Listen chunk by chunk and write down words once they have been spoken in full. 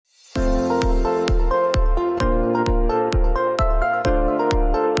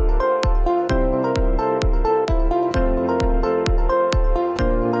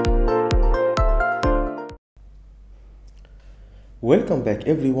Welcome back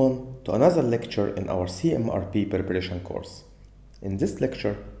everyone to another lecture in our CMRP preparation course. In this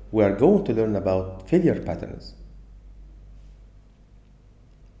lecture, we are going to learn about failure patterns.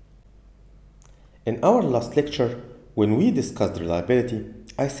 In our last lecture, when we discussed reliability,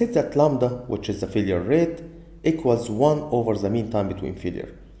 I said that lambda, which is the failure rate, equals 1 over the mean time between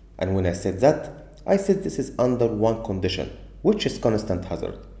failure. And when I said that, I said this is under one condition, which is constant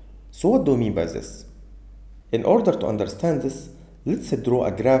hazard. So what do we mean by this? In order to understand this, let's draw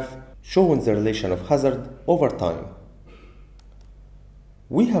a graph showing the relation of hazard over time.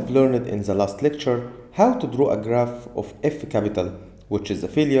 We have learned in the last lecture how to draw a graph of F capital, which is the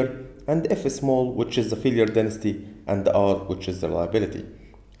failure, and F small, which is the failure density, and R, which is the reliability.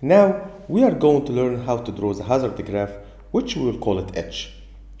 Now, we are going to learn how to draw the hazard graph, which we will call it H.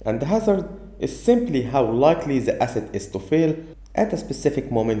 And the hazard is simply how likely the asset is to fail at a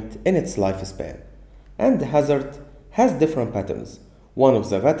specific moment in its lifespan. And the hazard has different patterns. One of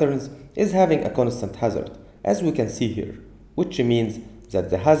the patterns is having a constant hazard, as we can see here, which means that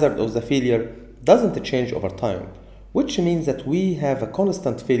the hazard of the failure doesn't change over time, which means that we have a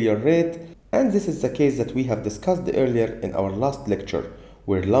constant failure rate, and this is the case that we have discussed earlier in our last lecture,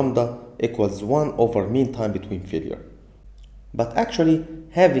 where lambda equals 1 over mean time between failure. But actually,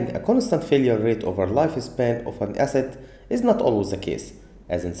 having a constant failure rate over lifespan of an asset is not always the case,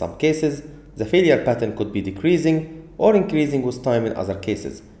 as in some cases, the failure pattern could be decreasing or increasing with time in other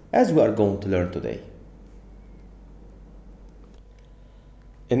cases, as we are going to learn today.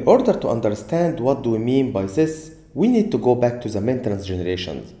 In order to understand what do we mean by this, we need to go back to the maintenance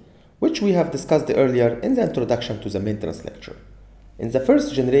generations, which we have discussed earlier in the introduction to the maintenance lecture. In the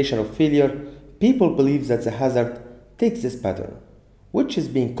first generation of failure, people believe that the hazard takes this pattern, which is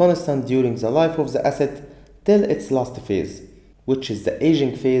being constant during the life of the asset till its last phase, which is the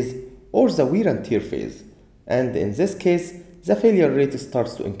aging phase or the wear and tear phase. And in this case, the failure rate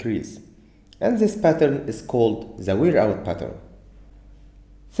starts to increase. And this pattern is called the wear out pattern.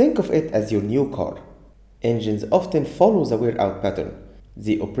 Think of it as your new car. Engines often follow the wear out pattern.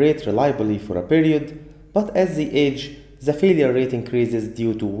 They operate reliably for a period, but as they age, the failure rate increases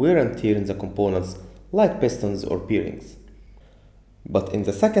due to wear and tear in the components like pistons or bearings. But in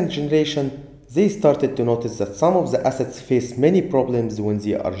the second generation, they started to notice that some of the assets face many problems when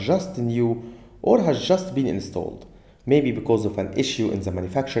they are just new or has just been installed, maybe because of an issue in the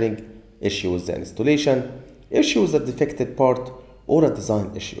manufacturing, issue with the installation, issue with a defective part, or a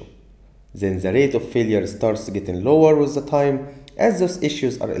design issue. Then the rate of failure starts getting lower with the time as those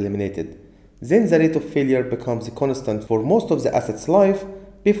issues are eliminated. Then the rate of failure becomes constant for most of the asset's life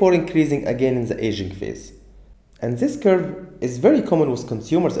before increasing again in the aging phase. And this curve is very common with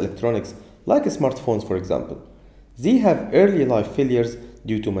consumers' electronics, like smartphones for example. They have early life failures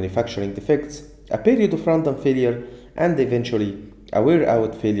due to manufacturing defects, a period of random failure, and eventually a wear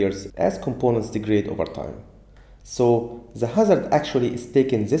out failures as components degrade over time. So the hazard actually is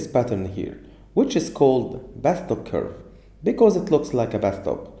taking this pattern here, which is called bathtub curve, because it looks like a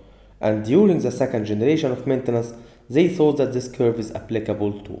bathtub. And during the second generation of maintenance, they thought that this curve is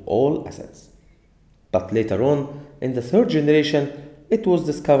applicable to all assets. But later on, in the third generation, it was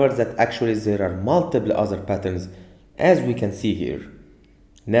discovered that actually there are multiple other patterns, as we can see here.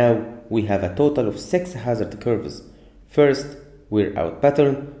 Now we have a total of 6 hazard curves. First, wear out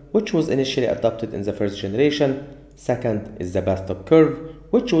pattern, which was initially adopted in the first generation. Second is the bathtub curve,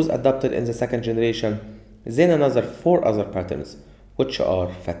 which was adopted in the second generation. Then another 4 other patterns, which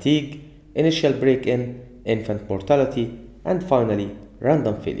are fatigue, initial break-in, infant mortality, and finally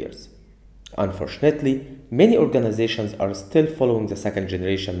random failures. Unfortunately, many organizations are still following the second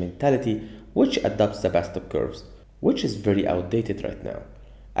generation mentality, which adopts the bathtub curves, which is very outdated right now.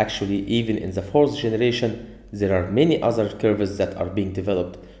 Actually, even in the fourth generation, there are many other curves that are being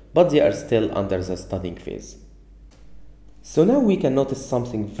developed, but they are still under the studying phase. So now we can notice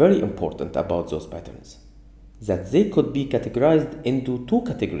something very important about those patterns, that they could be categorized into 2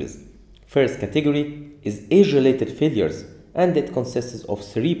 categories. First category is age-related failures, and it consists of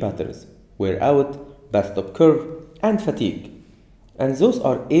 3 patterns: wear out, bathtub curve, and fatigue. And those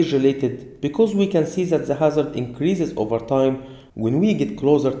are age-related because we can see that the hazard increases over time when we get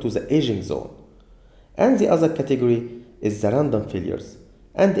closer to the aging zone. And the other category is the random failures,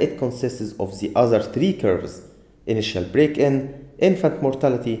 and it consists of the other 3 curves: initial break-in, infant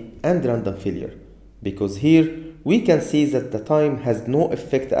mortality, and random failure. Because here we can see that the time has no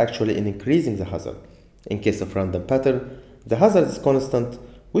effect actually in increasing the hazard. In case of random pattern, the hazard is constant,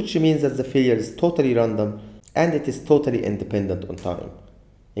 which means that the failure is totally random and it is totally independent on time.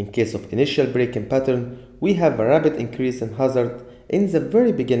 In case of initial break-in pattern, we have a rapid increase in hazard in the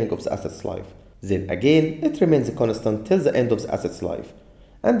very beginning of the asset's life, Then again, it remains constant till the end of the asset's life.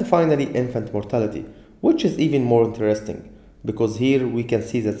 And finally, infant mortality, which is even more interesting, because here we can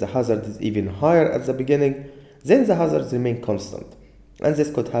see that the hazard is even higher at the beginning, then the hazards remain constant. And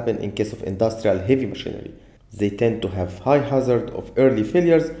this could happen in case of industrial heavy machinery. They tend to have high hazard of early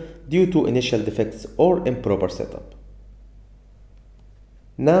failures due to initial defects or improper setup.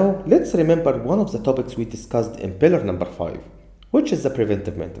 Now, let's remember one of the topics we discussed in pillar number 5, which is the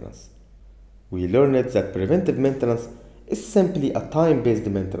preventive maintenance. We learned that preventive maintenance is simply a time-based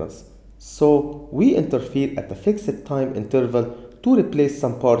maintenance, so we interfere at a fixed time interval to replace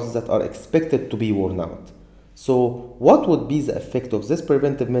some parts that are expected to be worn out. So, what would be the effect of this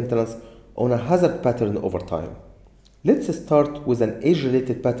preventive maintenance on a hazard pattern over time? Let's start with an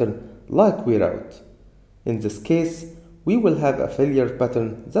age-related pattern like wear out. In this case, we will have a failure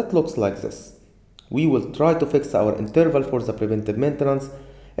pattern that looks like this. We will try to fix our interval for the preventive maintenance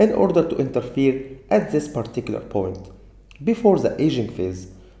in order to interfere at this particular point before the aging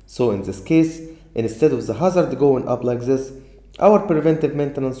phase. So in this case, instead of the hazard going up like this, our preventive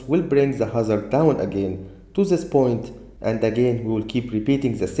maintenance will bring the hazard down again to this point, and again we will keep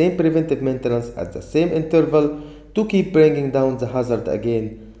repeating the same preventive maintenance at the same interval to keep bringing down the hazard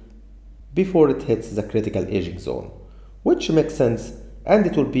again before it hits the critical aging zone, which makes sense and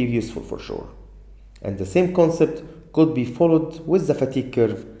it will be useful for sure. And the same concept could be followed with the fatigue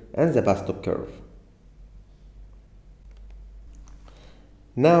curve and the bathtub curve.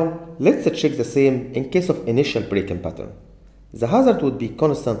 Now, let's check the same in case of initial break-in pattern. The hazard would be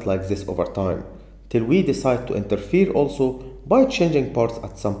constant like this over time, till we decide to interfere also by changing parts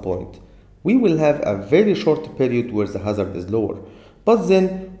at some point. We will have a very short period where the hazard is lower, but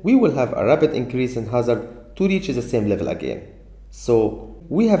then we will have a rapid increase in hazard to reach the same level again. So,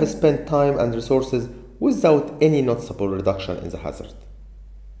 we have spent time and resources without any noticeable reduction in the hazard.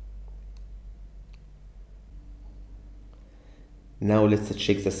 Now let's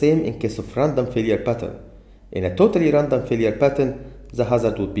check the same in case of random failure pattern. In a totally random failure pattern, the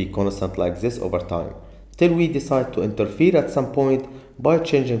hazard would be constant like this over time, till we decide to interfere at some point by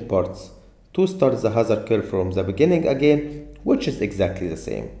changing parts to start the hazard curve from the beginning again, which is exactly the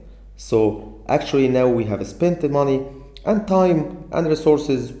same. So actually now we have spent the money and time and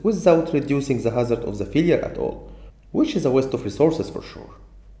resources without reducing the hazard of the failure at all, which is a waste of resources for sure.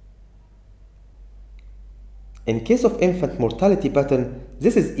 In case of infant mortality pattern,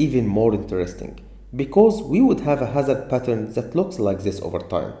 this is even more interesting, because we would have a hazard pattern that looks like this over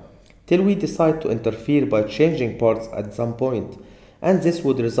time, till we decide to interfere by changing parts at some point, and this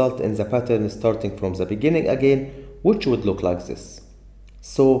would result in the pattern starting from the beginning again, which would look like this.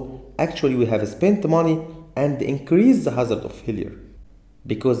 So actually we have spent money and increased the hazard of failure,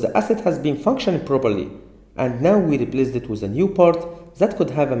 because the asset has been functioning properly, and now we replaced it with a new part that could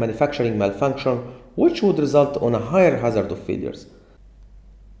have a manufacturing malfunction, which would result on a higher hazard of failures.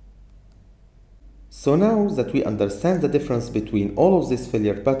 So now that we understand the difference between all of these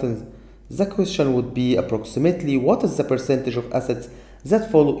failure patterns, the question would be approximately what is the percentage of assets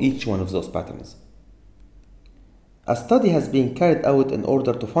that follow each one of those patterns. A study has been carried out in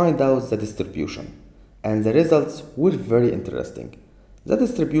order to find out the distribution, and the results were very interesting. The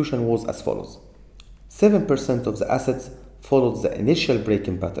distribution was as follows. 7% of the assets followed the initial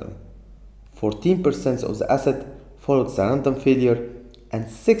break-in pattern, 14% of the assets followed the random failure, and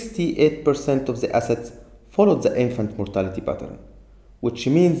 68% of the assets followed the infant mortality pattern, which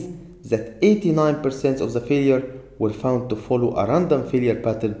means that 89% of the failure were found to follow a random failure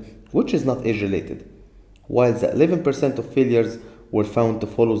pattern which is not age-related, while the 11% of failures were found to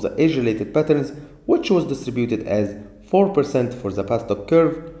follow the age-related patterns, which was distributed as 4% for the bathtub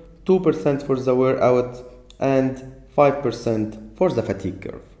curve, 2% for the wear out, and 5% for the fatigue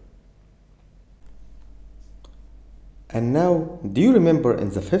curve. And now, do you remember in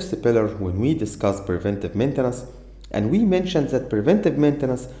the fifth pillar when we discussed preventive maintenance, and we mentioned that preventive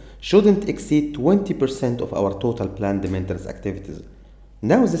maintenance shouldn't exceed 20% of our total planned maintenance activities?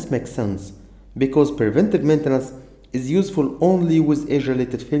 Now this makes sense, because preventive maintenance is useful only with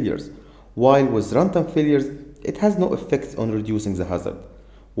age-related failures, while with random failures, it has no effects on reducing the hazard,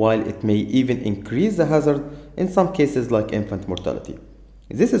 while it may even increase the hazard in some cases like infant mortality.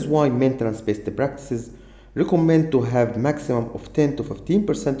 This is why maintenance-based practices recommend to have maximum of 10 to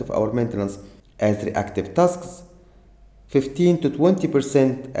 15% of our maintenance as reactive tasks, 15 to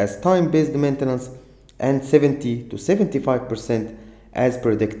 20% as time-based maintenance, and 70 to 75% as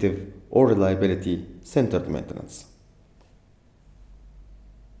predictive or reliability-centered maintenance.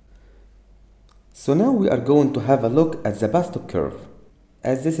 So now we are going to have a look at the bathtub curve,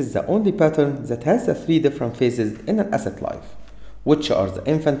 as this is the only pattern that has the three different phases in an asset life, which are the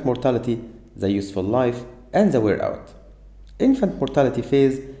infant mortality, the useful life, and the wear out. Infant mortality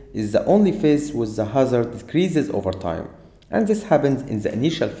phase is the only phase where the hazard decreases over time, and this happens in the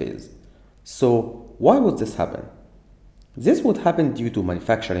initial phase. So, why would this happen? This would happen due to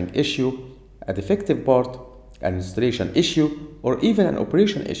manufacturing issue, a defective part, an installation issue, or even an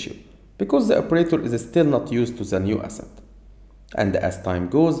operation issue, because the operator is still not used to the new asset. And as time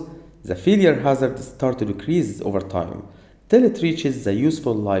goes, the failure hazard starts to decrease over time till it reaches the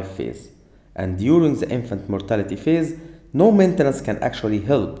useful life phase. And during the infant mortality phase, no maintenance can actually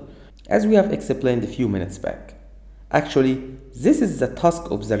help, as we have explained a few minutes back. Actually, this is the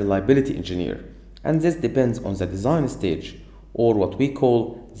task of the reliability engineer, and this depends on the design stage, or what we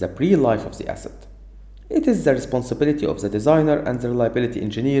call the pre-life of the asset. It is the responsibility of the designer and the reliability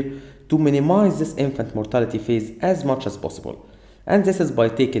engineer to minimize this infant mortality phase as much as possible, and this is by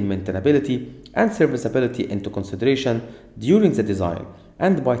taking maintainability and serviceability into consideration during the design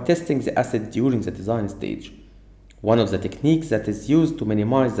and by testing the asset during the design stage. One of the techniques that is used to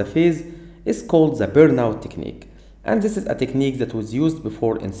minimize the phase is called the burnout technique, and this is a technique that was used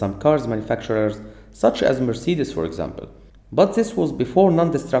before in some cars manufacturers such as Mercedes, for example, but this was before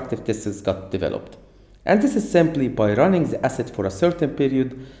non-destructive tests got developed. And this is simply by running the asset for a certain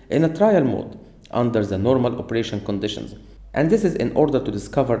period in a trial mode under the normal operation conditions, and this is in order to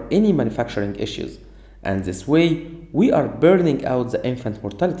discover any manufacturing issues, and this way we are burning out the infant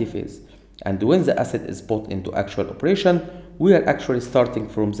mortality phase, and when the asset is put into actual operation we are actually starting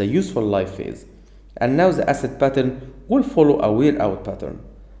from the useful life phase, and now the asset pattern will follow a wear out pattern.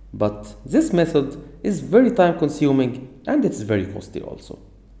 But this method is very time consuming and it's very costly also.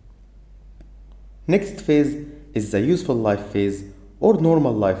 Next phase is the useful life phase or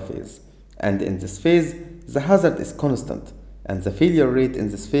normal life phase, and in this phase the hazard is constant and the failure rate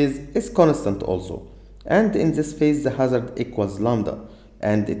in this phase is constant also, and in this phase the hazard equals lambda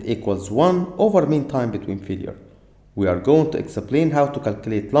and it equals 1 over mean time between failure. We are going to explain how to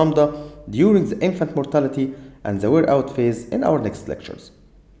calculate lambda during the infant mortality and the wear out phase in our next lectures.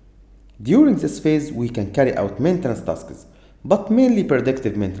 During this phase we can carry out maintenance tasks, but mainly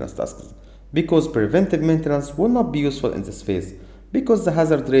predictive maintenance tasks, because preventive maintenance will not be useful in this phase because the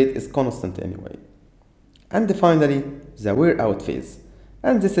hazard rate is constant anyway. And finally, the wear out phase,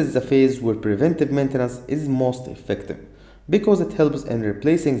 and this is the phase where preventive maintenance is most effective because it helps in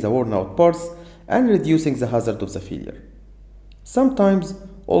replacing the worn out parts and reducing the hazard of the failure. Sometimes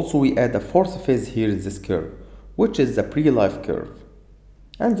also we add a fourth phase here in this curve, which is the pre-life curve,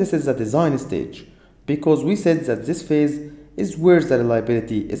 and this is the design stage because we said that this phase is where the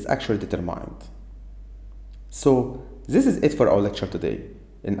reliability is actually determined. So this is it for our lecture today.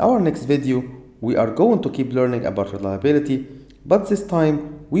 In our next video we are going to keep learning about reliability, but this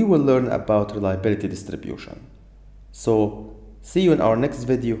time we will learn about reliability distribution. So see you in our next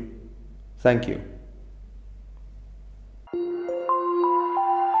video. Thank you.